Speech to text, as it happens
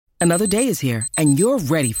Another day is here, and you're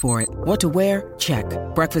ready for it. What to wear? Check.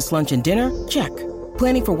 Breakfast, lunch, and dinner? Check.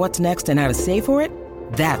 Planning for what's next and how to save for it?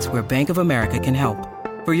 That's where Bank of America can help.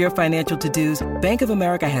 For your financial to-dos, Bank of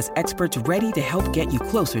America has experts ready to help get you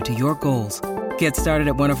closer to your goals. Get started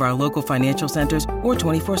at one of our local financial centers or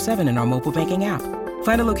 24/7 in our mobile banking app.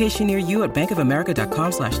 Find a location near you at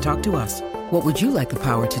bankofamerica.com/talktous. What would you like the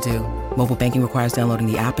power to do? Mobile banking requires downloading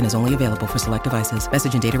the app and is only available for select devices.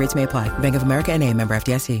 Message and data rates may apply. Bank of America N.A., member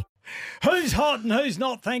FDIC. Who's hot and who's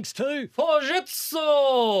not, thanks to...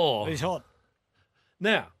 Fujitsu! Who's hot?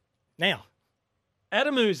 Now,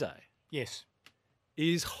 Adam Uze Yes.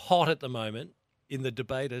 is hot at the moment in the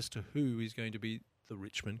debate as to who is going to be the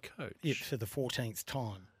Richmond coach. Yep, for the 14th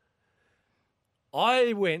time.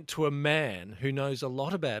 I went to a man who knows a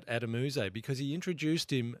lot about Adam Uze because he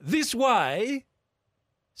introduced him this way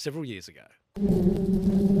several years ago.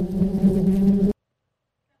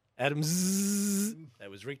 Adam Zzz. That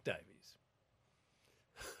was Rick Davies.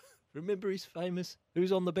 Remember his famous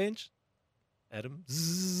 "Who's on the bench"? Adam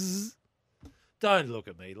Zzz. Don't look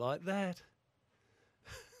at me like that.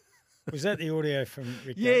 Was that the audio from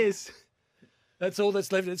Rick? Yes. That's all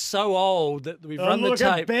that's left. It's so old that we've run the look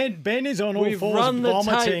tape. At Ben is on all We've fours run the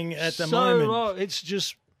vomiting tape at the so moment. long. It's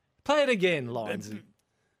just play it again, Lines.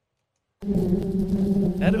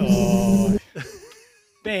 Adam. Oh.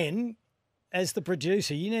 Ben, as the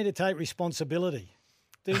producer, you need to take responsibility.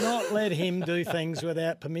 Do not let him do things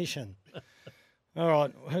without permission. All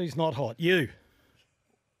right, who's not hot? You.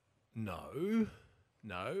 No.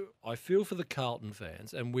 I feel for the Carlton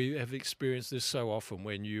fans, and we have experienced this so often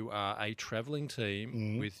when you are a travelling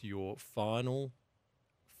team with your final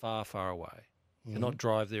far, far away. You cannot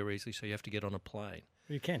drive there easily, so you have to get on a plane.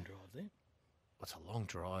 You can drive there. It's a long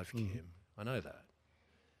drive, Kim. I know that.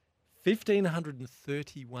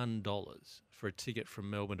 $1,531 for a ticket from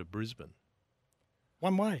Melbourne to Brisbane.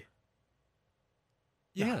 One way.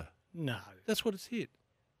 Yeah. No. That's what it's hit.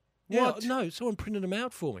 What? Yeah, no, someone printed them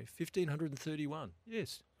out for me. 1,531.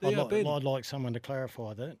 Yes. I'd like someone to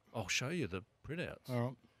clarify that. I'll show you the printouts. All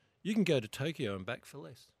right. You can go to Tokyo and back for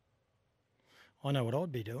less. I know what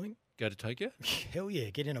I'd be doing. Go to Tokyo? Hell yeah,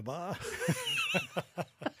 get in a bar.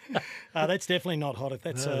 That's definitely not hot if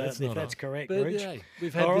that's correct, But Rich. yeah,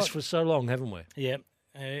 we've had this for so long, haven't we? Yeah.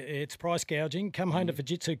 It's price gouging. Come home to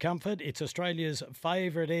Fujitsu Comfort. It's Australia's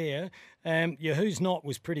favourite air. Your Who's Not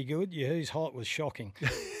was pretty good. Your Who's Hot was shocking.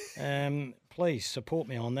 Please support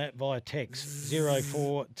me on that via text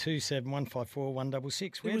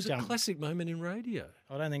 0427154166. It was a classic moment in radio.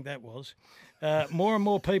 I don't think that was. More and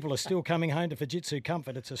more people are still coming home to Fujitsu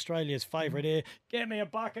Comfort. It's Australia's favourite air. Get me a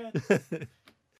bucket.